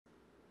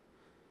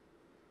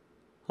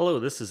Hello,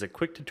 this is a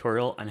quick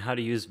tutorial on how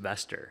to use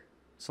vSphere.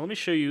 So let me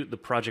show you the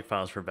project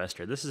files for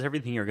vSphere. This is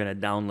everything you're going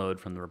to download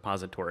from the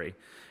repository.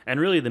 And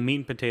really the meat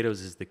and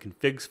potatoes is the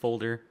configs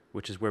folder,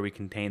 which is where we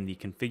contain the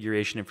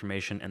configuration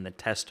information and the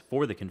test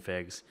for the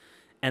configs,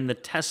 and the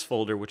tests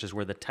folder, which is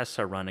where the tests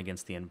are run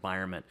against the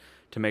environment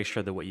to make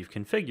sure that what you've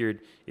configured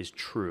is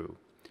true.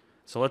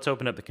 So let's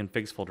open up the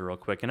configs folder real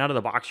quick. And out of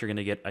the box, you're going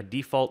to get a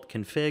default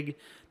config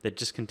that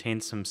just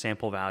contains some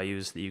sample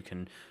values that you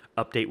can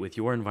update with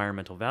your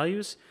environmental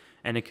values,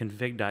 and a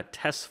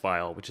config.test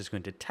file, which is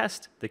going to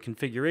test the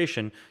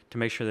configuration to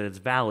make sure that it's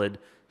valid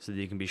so that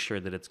you can be sure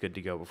that it's good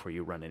to go before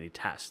you run any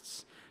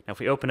tests. Now, if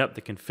we open up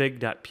the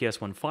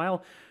config.ps1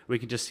 file, we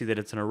can just see that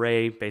it's an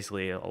array,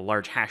 basically a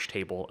large hash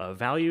table of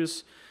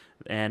values,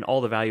 and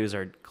all the values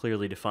are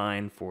clearly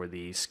defined for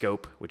the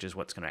scope, which is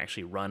what's going to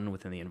actually run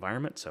within the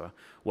environment. So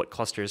what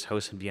clusters,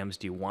 hosts, and VMs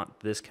do you want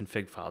this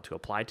config file to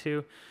apply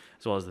to,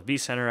 as well as the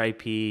vCenter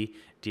IP,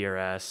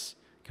 DRS,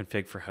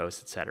 config for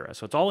hosts, etc.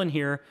 So it's all in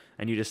here,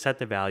 and you just set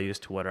the values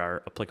to what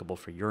are applicable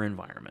for your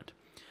environment.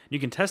 You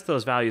can test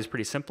those values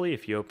pretty simply.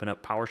 If you open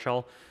up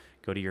PowerShell,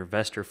 go to your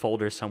vSphere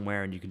folder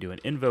somewhere, and you can do an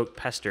invoke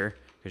Pester,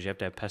 because you have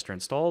to have Pester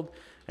installed,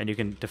 and you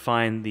can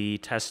define the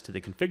test to the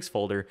configs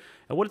folder.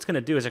 And what it's going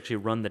to do is actually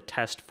run the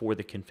test for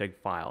the config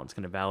file. It's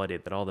going to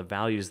validate that all the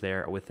values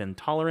there are within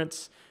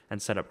tolerance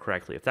and set up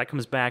correctly. If that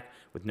comes back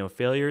with no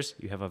failures,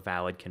 you have a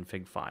valid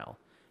config file.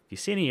 If you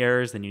see any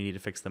errors, then you need to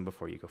fix them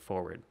before you go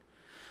forward.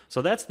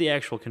 So that's the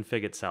actual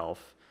config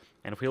itself.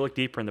 And if we look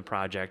deeper in the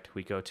project,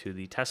 we go to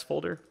the test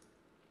folder.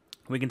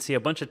 We can see a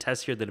bunch of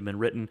tests here that have been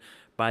written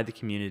by the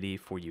community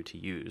for you to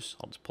use.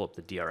 I'll just pull up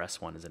the DRS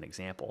one as an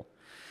example.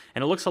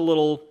 And it looks a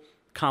little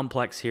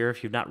complex here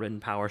if you've not written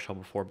PowerShell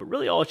before, but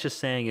really all it's just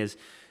saying is,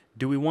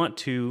 do we want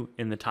to,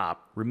 in the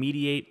top,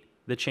 remediate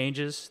the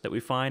changes that we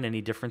find,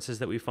 any differences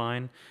that we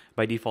find?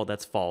 By default,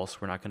 that's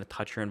false. We're not going to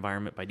touch your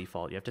environment by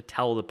default. You have to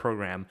tell the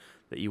program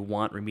that you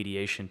want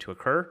remediation to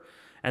occur.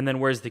 And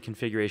then where's the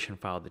configuration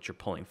file that you're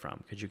pulling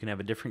from? Because you can have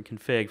a different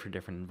config for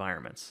different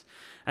environments.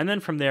 And then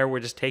from there, we're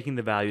just taking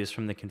the values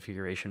from the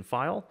configuration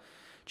file,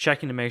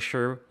 checking to make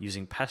sure,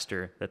 using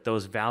Pester, that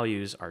those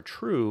values are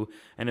true.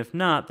 And if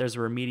not, there's a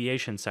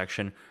remediation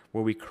section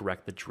where we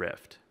correct the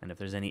drift. And if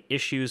there's any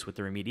issues with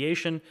the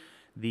remediation,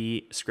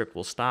 the script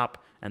will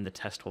stop and the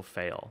test will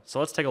fail. So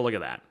let's take a look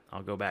at that.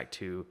 I'll go back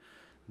to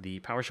the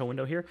PowerShell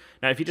window here.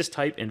 Now, if you just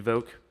type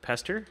invoke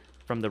Pester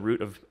from the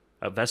root of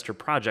a vSphere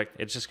project,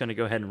 it's just going to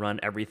go ahead and run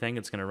everything.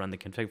 It's going to run the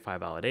config file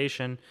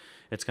validation.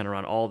 It's going to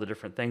run all the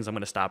different things. I'm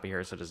going to stop it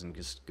here so it doesn't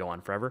just go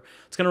on forever.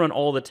 It's going to run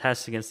all the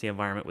tests against the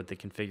environment with the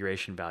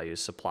configuration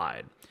values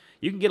supplied.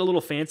 You can get a little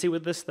fancy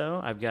with this,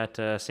 though. I've got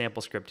a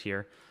sample script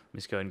here. Let me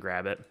just go ahead and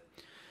grab it.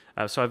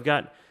 So I've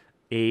got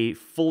a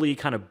fully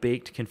kind of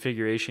baked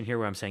configuration here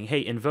where I'm saying,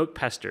 hey, invoke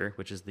Pester,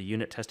 which is the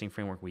unit testing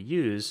framework we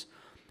use,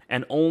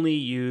 and only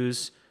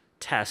use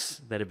tests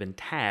that have been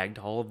tagged.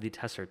 All of the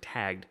tests are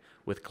tagged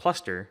with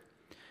cluster.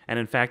 And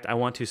in fact, I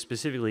want to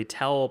specifically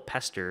tell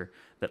Pester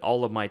that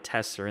all of my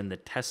tests are in the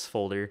tests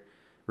folder,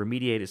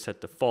 remediate is set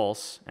to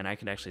false, and I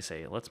can actually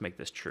say, let's make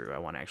this true. I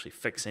want to actually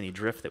fix any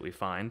drift that we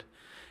find,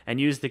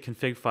 and use the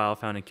config file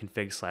found in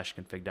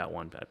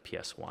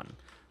config/config.1.ps1.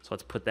 So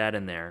let's put that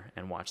in there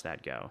and watch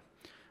that go.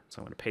 So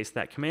I'm going to paste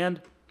that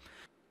command.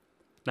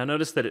 Now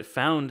notice that it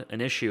found an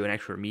issue and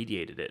actually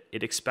remediated it.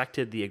 It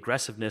expected the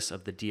aggressiveness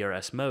of the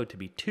DRS mode to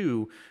be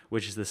 2,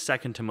 which is the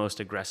second to most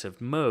aggressive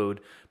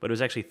mode, but it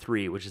was actually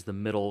 3, which is the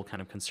middle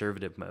kind of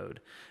conservative mode.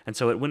 And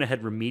so it went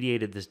ahead and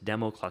remediated this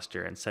demo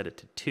cluster and set it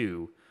to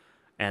 2,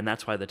 and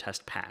that's why the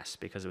test passed,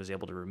 because it was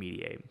able to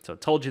remediate. So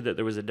it told you that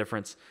there was a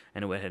difference,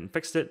 and it went ahead and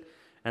fixed it,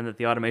 and that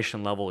the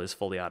automation level is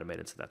fully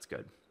automated, so that's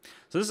good.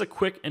 So this is a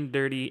quick and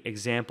dirty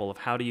example of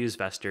how to use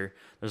vSphere.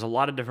 There's a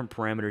lot of different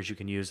parameters you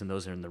can use, and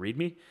those are in the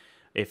README.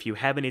 If you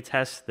have any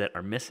tests that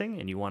are missing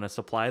and you want to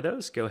supply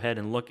those, go ahead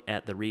and look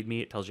at the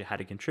README. It tells you how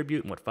to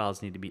contribute and what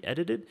files need to be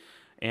edited.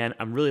 And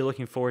I'm really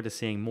looking forward to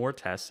seeing more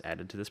tests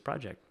added to this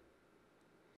project.